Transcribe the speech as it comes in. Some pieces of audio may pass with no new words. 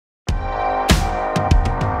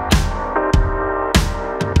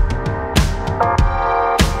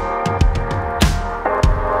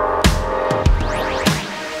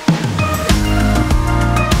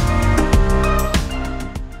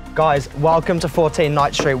Guys, welcome to 14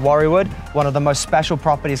 Knight Street, Warriewood, one of the most special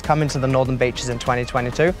properties coming to the Northern Beaches in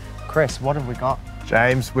 2022. Chris, what have we got?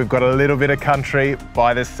 James, we've got a little bit of country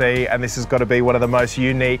by the sea, and this has got to be one of the most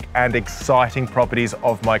unique and exciting properties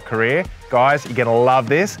of my career. Guys, you're gonna love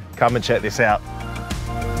this. Come and check this out.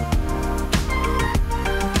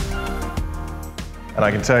 And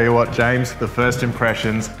I can tell you what, James, the first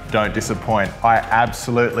impressions don't disappoint. I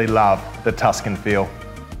absolutely love the Tuscan feel.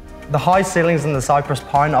 The high ceilings and the cypress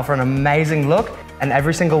pine offer an amazing look, and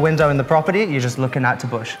every single window in the property, you're just looking out to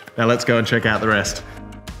bush. Now let's go and check out the rest.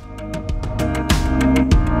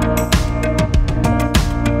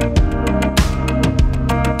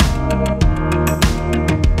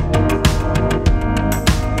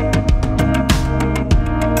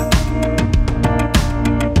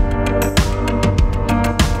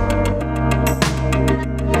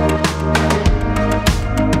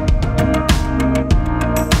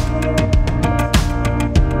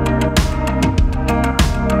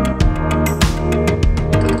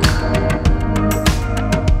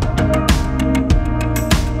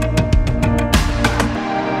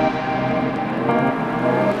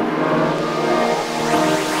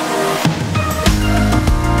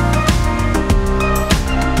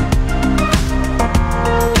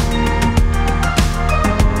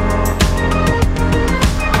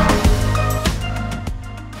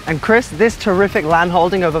 And Chris, this terrific land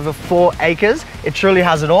holding of over 4 acres, it truly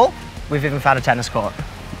has it all. We've even found a tennis court.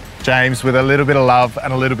 James, with a little bit of love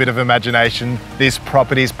and a little bit of imagination, this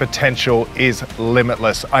property's potential is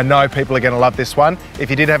limitless. I know people are going to love this one. If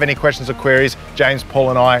you did have any questions or queries, James, Paul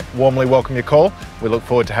and I warmly welcome your call. We look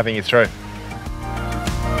forward to having you through.